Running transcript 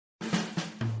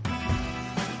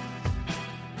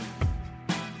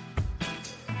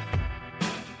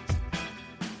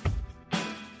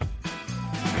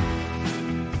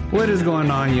What is going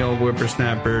on, yo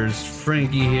whippersnappers?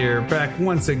 Frankie here, back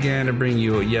once again to bring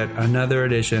you yet another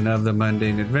edition of the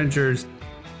Mundane Adventures.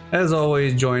 As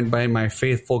always, joined by my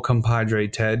faithful compadre,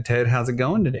 Ted. Ted, how's it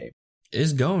going today?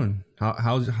 It's going.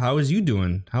 How is you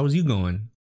doing? How is you going?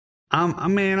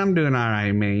 I'm doing all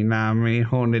right, man. You know what I mean?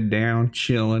 Holding it down,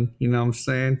 chilling. You know what I'm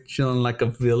saying? Chilling like a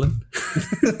villain.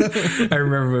 I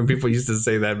remember when people used to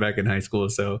say that back in high school.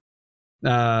 So,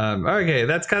 okay,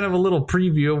 that's kind of a little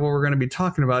preview of what we're going to be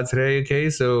talking about today. Okay,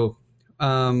 so,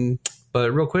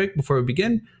 but real quick before we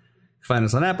begin, find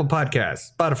us on Apple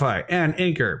Podcasts, Spotify, and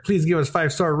Anchor. Please give us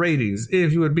 5-star ratings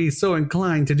if you would be so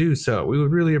inclined to do so. We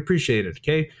would really appreciate it.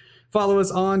 Okay. Follow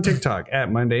us on TikTok at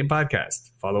Mundane Podcast.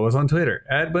 Follow us on Twitter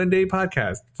at Mundane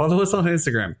Podcast. Follow us on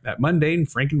Instagram at Mundane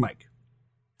Frank and Mike.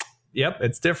 Yep,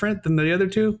 it's different than the other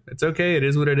two. It's okay. It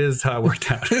is what it is. It's how it worked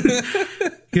out.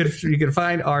 You can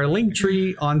find our link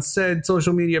tree on said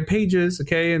social media pages.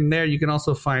 Okay, and there you can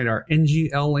also find our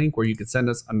NGL link where you can send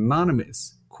us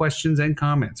anonymous questions and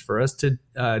comments for us to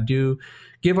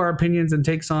give our opinions and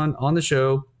takes on the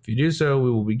show. If you do so,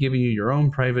 we will be giving you your own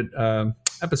private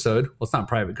episode. Well, it's not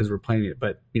private because we're playing it,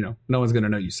 but you know, no one's going to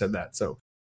know you said that. So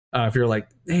if you're like,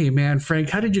 hey man, Frank,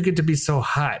 how did you get to be so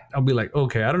hot? I'll be like,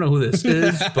 okay, I don't know who this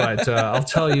is, but I'll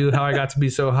tell you how I got to be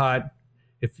so hot.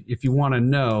 If you want to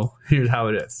know, here's how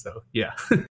it is. So yeah.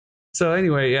 So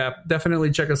anyway, yeah, definitely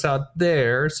check us out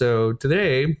there. So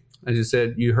today, as you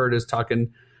said, you heard us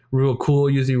talking real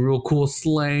cool, using real cool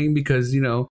slang because, you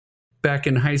know, back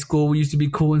in high school, we used to be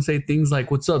cool and say things like,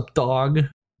 what's up, dog?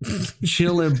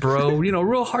 Chilling, bro, you know,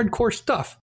 real hardcore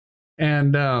stuff.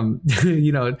 And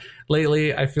you know,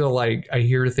 lately I feel like I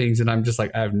hear things and I'm just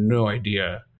like, I have no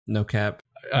idea. No cap.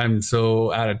 I'm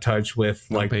so out of touch with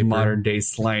like modern day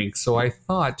slang. So I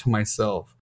thought to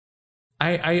myself,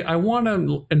 I want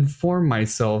to inform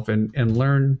myself and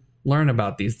learn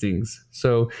about these things.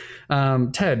 So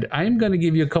Ted, I'm going to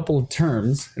give you a couple of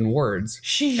terms and words.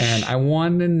 Sheesh. And I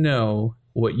want to know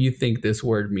what you think this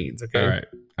word means. Okay.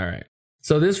 All right.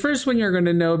 So this first one you're going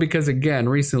to know because, again,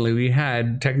 recently we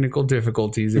had technical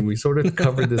difficulties and we sort of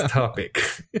covered this topic.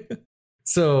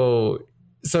 So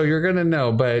you're going to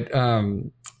know, but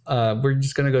we're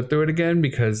just going to go through it again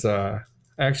because I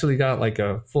actually got like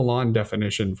a full-on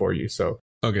definition for you. So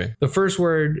okay, the first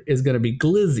word is going to be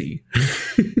glizzy.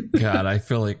 God, I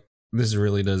feel like this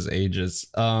really does age us.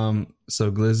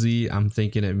 So glizzy, I'm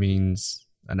thinking it means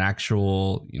an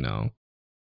actual, you know,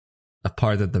 a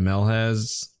part that the male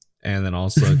has. And then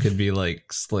also it could be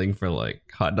like slang for like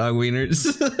hot dog wieners.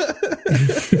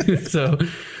 So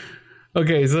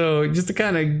just to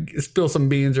kind of spill some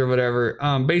beans or whatever.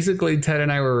 Basically, Ted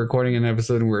and I were recording an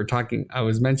episode and we were talking. I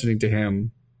was mentioning to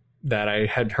him that I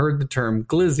had heard the term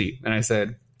glizzy. And I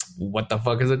said, what the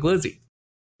fuck is a glizzy?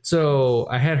 So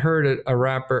I had heard a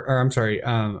rapper, or I'm sorry,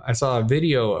 I saw a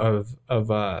video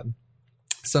of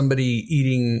somebody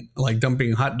eating, like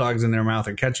dumping hot dogs in their mouth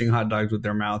or catching hot dogs with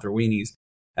their mouth or weenies.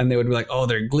 And they would be like, oh,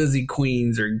 they're glizzy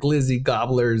queens or glizzy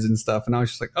gobblers and stuff. And I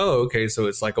was just like, oh, okay, so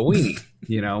it's like a weenie,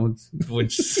 you know,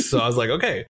 so I was like,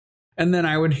 okay. And then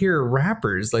I would hear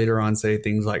rappers later on say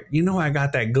things like, you know, I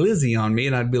got that glizzy on me.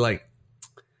 And I'd be like,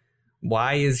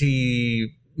 why is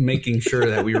he making sure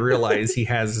that we realize he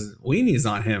has weenies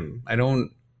on him?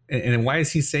 And why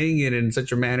is he saying it in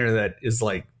such a manner that is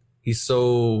like, he's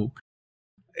so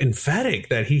emphatic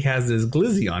that he has this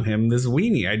glizzy on him, this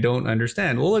weenie? I don't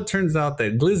understand. Well, it turns out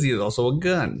that glizzy is also a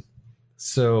gun.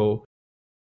 So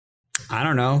I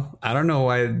don't know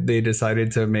why they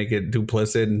decided to make it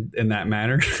duplicit in that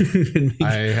manner.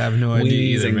 I have no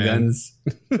idea either, and man. Guns.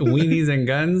 Weenies and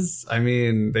guns, I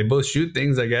mean, they both shoot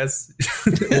things, I guess.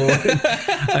 Well,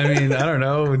 I mean, I don't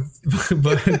know,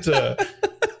 but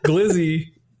glizzy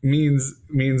means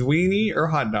weenie or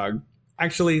hot dog.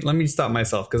 Actually, let me stop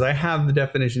myself because I have the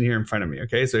definition here in front of me.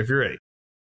 Okay, so if you're ready.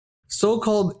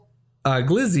 So-called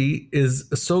glizzy is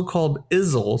so-called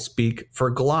Izzle speak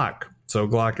for Glock. So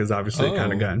Glock is obviously a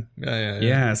kind of gun.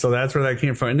 Yeah, so that's where that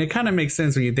came from. And it kind of makes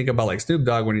sense when you think about like Snoop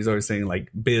Dogg when he's always saying like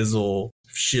bizzle,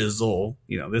 shizzle.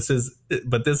 You know, this is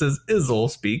Izzle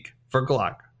speak for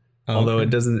Glock. Oh, although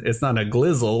okay. It's not a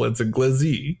glizzle, it's a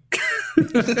glizzy.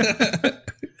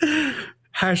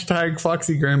 Hashtag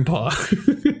Foxy Grandpa.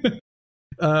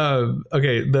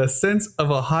 Okay, the sense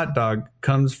of a hot dog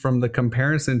comes from the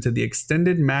comparison to the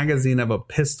extended magazine of a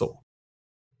pistol,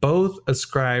 both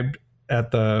ascribed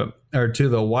to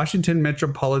the Washington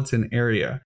metropolitan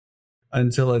area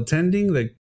until attaining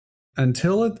the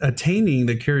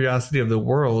curiosity of the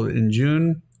world in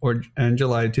June and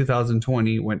July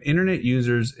 2020, when internet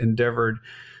users endeavored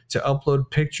to upload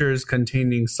pictures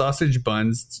containing sausage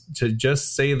buns to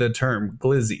just say the term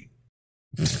glizzy.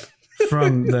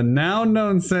 from the now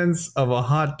known sense of a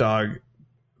hot dog,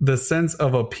 the sense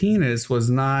of a penis was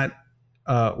not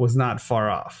far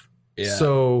off. Yeah.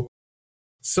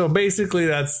 So basically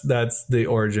that's the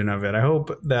origin of it. I hope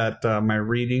that my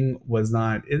reading was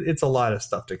not. It's a lot of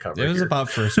stuff to cover. It was here. about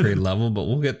first grade level, but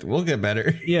we'll get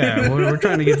better. Yeah, we're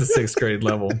trying to get to sixth grade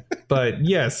level. But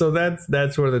yeah, so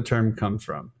that's where the term comes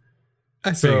from.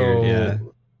 I figured, yeah.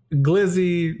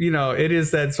 Glizzy, it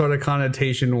is that sort of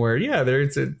connotation where, yeah,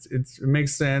 it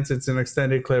makes sense. It's an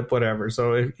extended clip, whatever.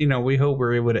 So, we hope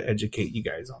we're able to educate you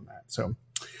guys on that. So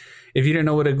if you didn't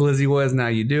know what a glizzy was, now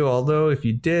you do. Although if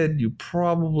you did, you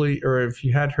probably, or if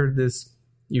you had heard this,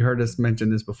 you heard us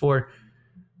mention this before.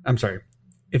 I'm sorry.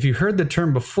 If you heard the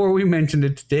term before we mentioned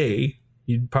it today,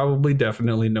 you'd probably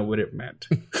definitely know what it meant.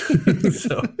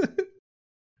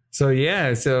 So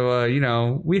yeah.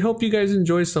 So, we hope you guys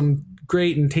enjoy some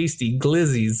great and tasty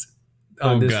glizzies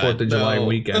on this 4th of July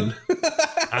weekend.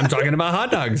 I'm talking about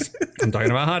hot dogs. I'm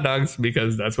talking about hot dogs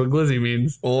because that's what glizzy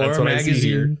means. Or that's what magazine. I see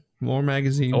here. More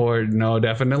magazine. Or no,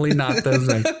 definitely not those.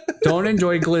 Don't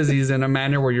enjoy glizzies in a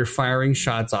manner where you're firing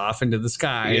shots off into the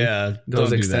sky. Yeah,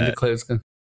 those extended clips.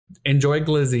 Enjoy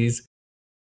glizzies.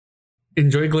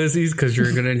 Enjoy glizzies because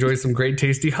you're going to enjoy some great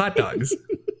tasty hot dogs.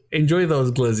 Enjoy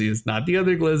those glizzies, not the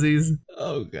other glizzies.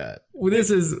 Oh God, we're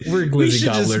glizzy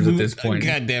gobblers at this point.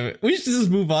 God damn it, we should just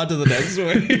move on to the next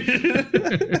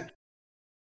one.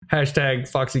 Hashtag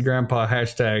Foxy Grandpa.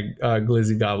 Hashtag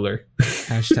glizzy gobbler.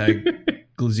 Hashtag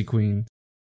glizzy queen.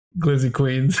 Glizzy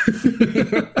queens.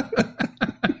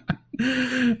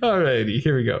 Alrighty,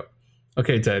 here we go.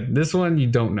 Okay, Ted, this one you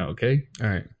don't know. Okay, all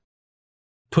right.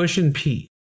 Pushin P.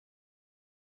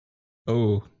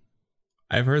 Oh,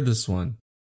 I've heard this one.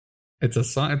 It's a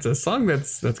song. It's a song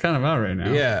that's kind of out right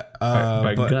now. Yeah,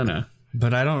 by Gunna.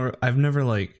 But I've never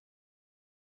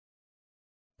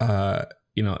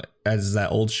as that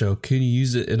old show. Can you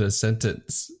use it in a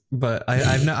sentence? But I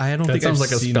don't think sounds I've like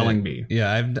a seen spelling it. bee.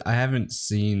 Yeah, I haven't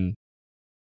seen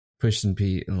Pushin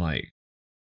P in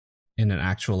an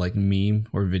actual meme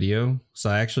or video, so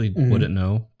I actually wouldn't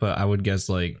know. But I would guess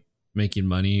making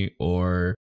money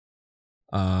or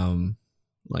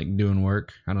doing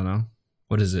work. I don't know.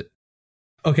 What is it?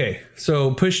 Okay,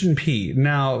 so Pushin P.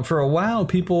 Now, for a while,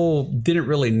 people didn't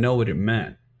really know what it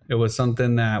meant. It was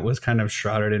something that was kind of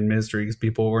shrouded in mystery because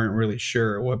people weren't really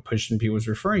sure what Pushin P was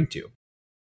referring to.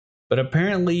 But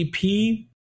apparently, P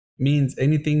means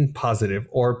anything positive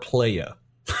or playa.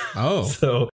 Oh.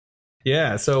 So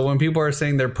when people are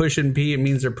saying they're pushing P, it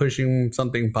means they're pushing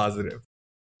something positive.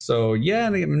 So, yeah,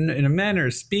 in a manner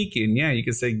of speaking, yeah, you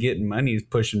could say getting money is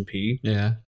pushing P.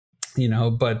 Yeah.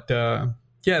 But...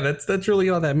 yeah, that's really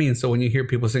all that means. So when you hear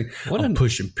people saying, I'm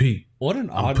pushing P. What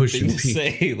an odd thing to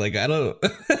say. I don't...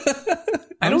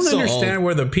 I don't understand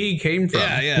where the P came from.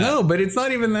 Yeah. No, but it's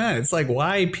not even that. It's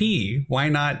why P? Why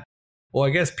not? Well, I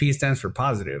guess P stands for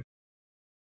positive.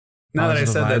 Now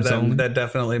positive that I said that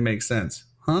definitely makes sense.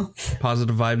 Huh?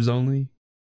 Positive vibes only?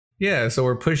 Yeah, so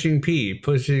we're pushing P,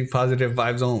 pushing positive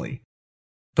vibes only.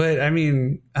 But, I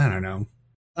mean, I don't know.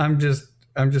 I'm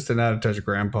just an out of touch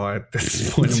grandpa at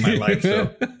this point in my life.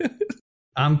 So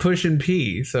I'm pushing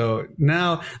P. So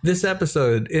now this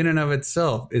episode in and of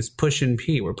itself is pushing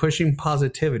P. We're pushing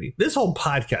positivity. This whole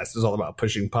podcast is all about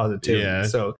pushing positivity. Yeah.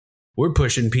 So we're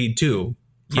pushing P too.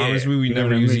 Promise me we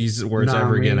never use these words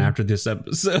ever again after this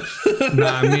episode.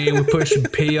 We're pushing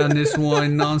P on this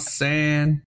one. You know what I'm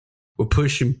saying? We're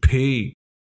pushing P.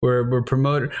 We're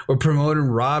promoting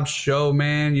Rob's show,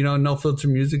 man. No Filter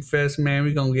Music Fest, man.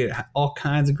 We're gonna get all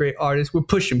kinds of great artists. We're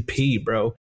pushing P,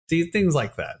 bro. See, things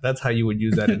like that. That's how you would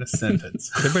use that in a sentence.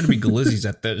 There better be glizzies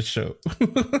at that show.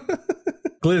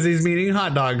 Glizzies meaning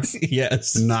hot dogs.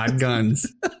 Yes. Not guns.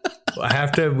 We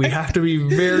have to be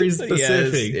very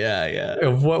specific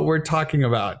of what we're talking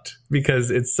about because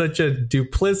it's such a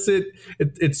duplicit.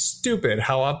 It's stupid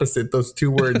how opposite those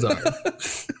two words are.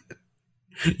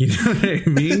 You know what I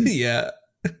mean? Yeah.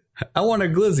 I want a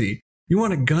glizzy. You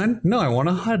want a gun? No, I want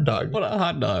a hot dog. What a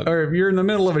hot dog. Or if you're in the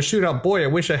middle of a shootout, boy, I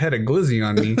wish I had a glizzy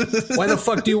on me. Why the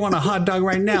fuck do you want a hot dog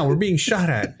right now? We're being shot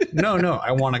at. No,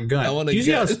 I want a gun. Do you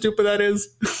see how stupid that is?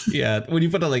 Yeah, when you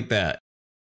put it like that.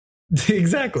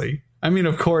 Exactly. I mean,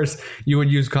 of course, you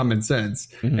would use common sense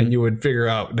and you would figure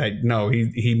out that, no,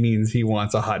 he means he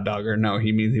wants a hot dog or no,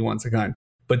 he means he wants a gun.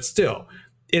 But still,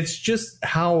 it's just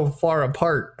how far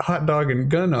apart hot dog and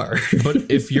gun are. But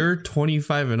if you're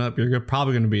 25 and up, you're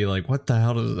probably going to be like, what the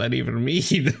hell does that even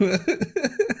mean?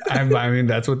 I mean,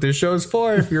 that's what this show's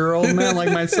for. If you're an old man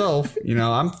like myself,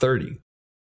 I'm 30.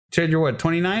 Chad, you're what,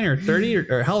 29 or 30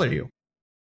 or how old are you?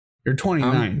 You're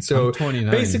 29. So I'm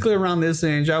 29. basically around this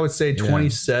age, I would say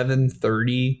 27,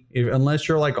 30. Unless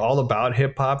you're like all about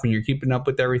hip hop and you're keeping up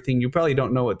with everything, you probably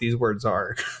don't know what these words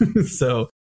are. So,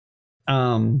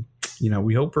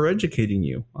 we hope we're educating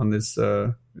you on this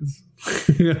on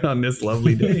this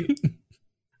lovely day.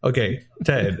 Okay,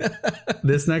 Ted,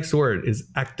 this next word is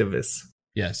activist.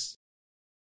 Yes.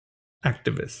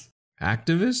 Activist.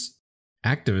 Activist?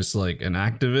 Activist, like an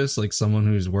activist, like someone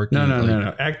who's working.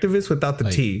 No. Activist without the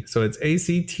T. So it's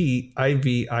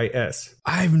ACTIVIS.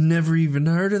 I've never even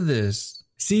heard of this.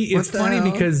 See, it's funny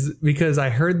because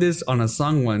I heard this on a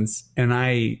song once, and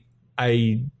I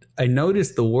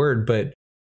noticed the word, but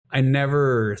I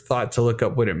never thought to look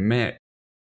up what it meant.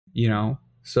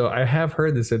 So I have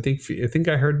heard this. I think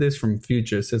I heard this from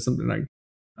Future. It said something like,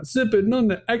 "Sipping on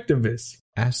the activist."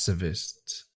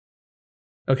 Activist.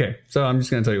 Okay, so I'm just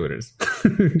going to tell you what it is.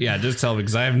 Yeah, just tell me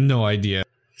because I have no idea.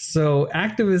 So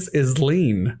activist is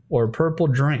lean or purple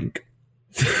drink.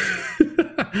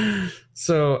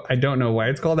 So I don't know why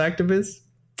it's called activist.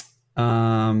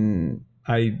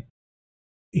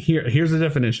 Here's the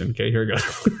definition. Okay, here we go.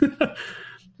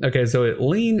 Okay, so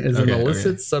lean is an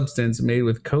illicit substance made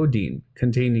with codeine,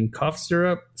 containing cough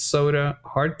syrup, soda,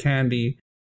 hard candy,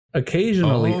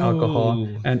 occasionally alcohol,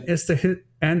 and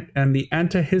the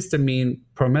antihistamine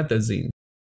promethazine.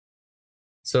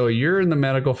 So you're in the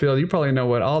medical field. You probably know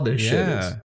what all this shit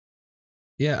is.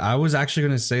 Yeah, I was actually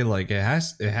gonna say like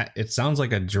it sounds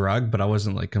like a drug, but I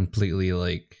wasn't like completely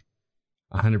like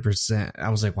 100%. I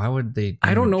was like, why would they?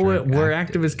 I don't know where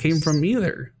activists came from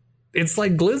either. It's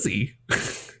like glizzy.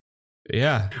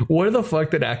 Yeah, where the fuck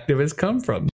did activists come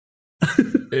from?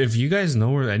 If you guys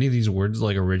know where any of these words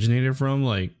like originated from,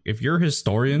 like if you're a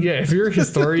historian,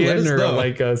 or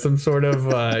like some sort of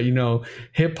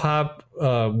hip hop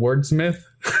wordsmith,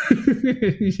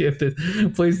 you have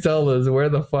to please tell us where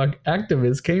the fuck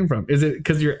activists came from. Is it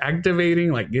because you're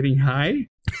activating like getting high?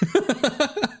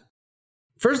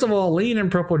 First of all, lean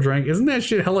and purple drink, isn't that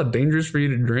shit hella dangerous for you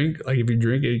to drink? Like if you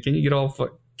drink it, can you get all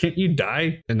can't you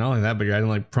die? And not only that, but you're adding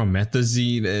like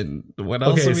promethazine and what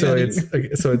else? Okay,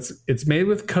 so it's made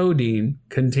with codeine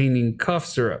containing cough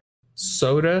syrup,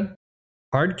 soda,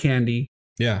 hard candy,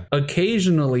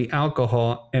 occasionally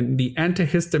alcohol, and the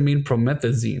antihistamine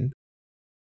promethazine.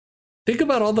 Think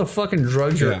about all the fucking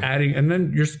drugs you're adding, and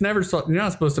then you're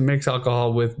not supposed to mix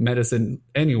alcohol with medicine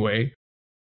anyway.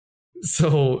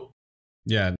 So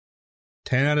 10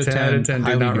 out of 10 do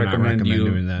not recommend you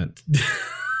doing that.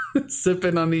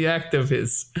 Sipping on the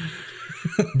activists.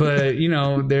 But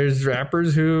there's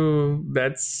rappers who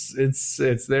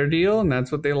it's their deal and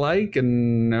that's what they like,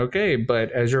 and okay.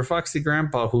 But as your foxy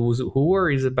grandpa who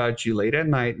worries about you late at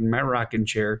night in my rocking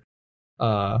chair,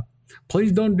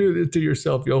 please don't do this to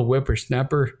yourself, you old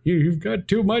whippersnapper. You've got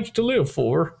too much to live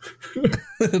for.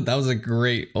 That was a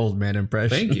great old man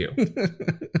impression. Thank you.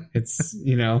 It's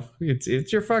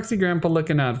it's your foxy grandpa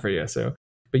looking out for you. So,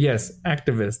 but yes,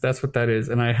 activist, that's what that is.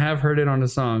 And I have heard it on a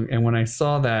song. And when I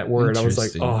saw that word, I was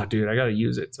like, oh, dude, I got to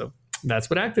use it. So that's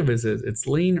what activist is. It's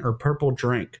lean or purple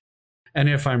drink. And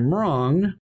if I'm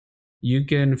wrong, you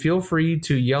can feel free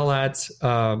to yell at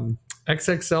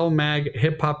XXL Mag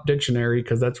Hip Hop Dictionary,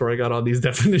 because that's where I got all these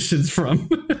definitions from.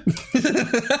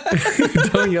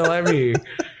 Don't yell at me.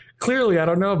 Clearly, I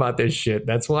don't know about this shit.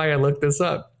 That's why I looked this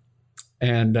up.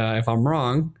 And if I'm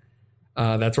wrong,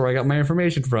 that's where I got my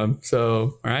information from.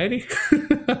 So, alrighty.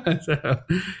 So,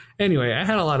 anyway, I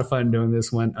had a lot of fun doing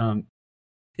this one.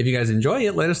 If you guys enjoy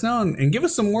it, let us know and give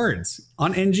us some words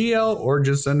on NGL, or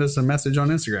just send us a message on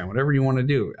Instagram, whatever you want to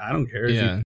do. I don't care.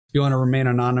 Yeah. If you want to remain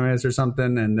anonymous or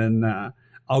something, and then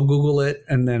I'll Google it,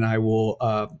 and then I will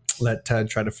let Ted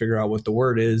try to figure out what the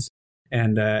word is,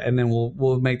 and then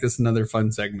we'll make this another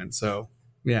fun segment. So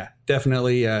yeah,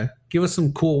 definitely give us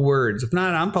some cool words. If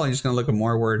not, I'm probably just gonna look at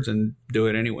more words and do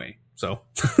it anyway. So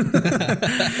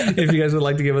if you guys would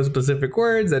like to give us specific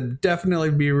words, that'd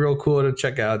definitely be real cool to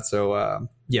check out. So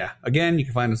yeah, again, you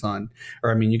can find us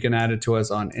you can add it to us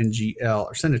on NGL,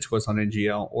 or send it to us on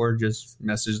NGL, or just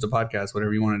message the podcast,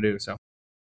 whatever you want to do. So,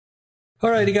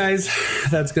 alrighty, guys,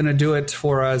 that's going to do it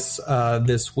for us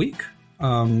this week.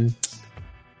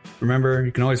 Remember,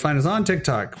 you can always find us on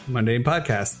TikTok, Mundane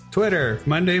Podcast, Twitter,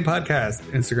 Mundane Podcast,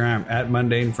 Instagram at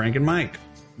Mundane Frank and Mike,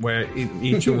 where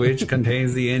each of which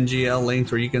contains the NGL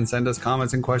links where you can send us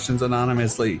comments and questions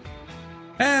anonymously.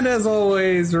 And as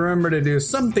always, remember to do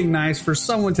something nice for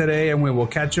someone today, and we will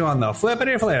catch you on the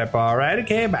flippity flip. All right,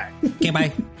 okay, bye. Okay,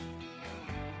 bye.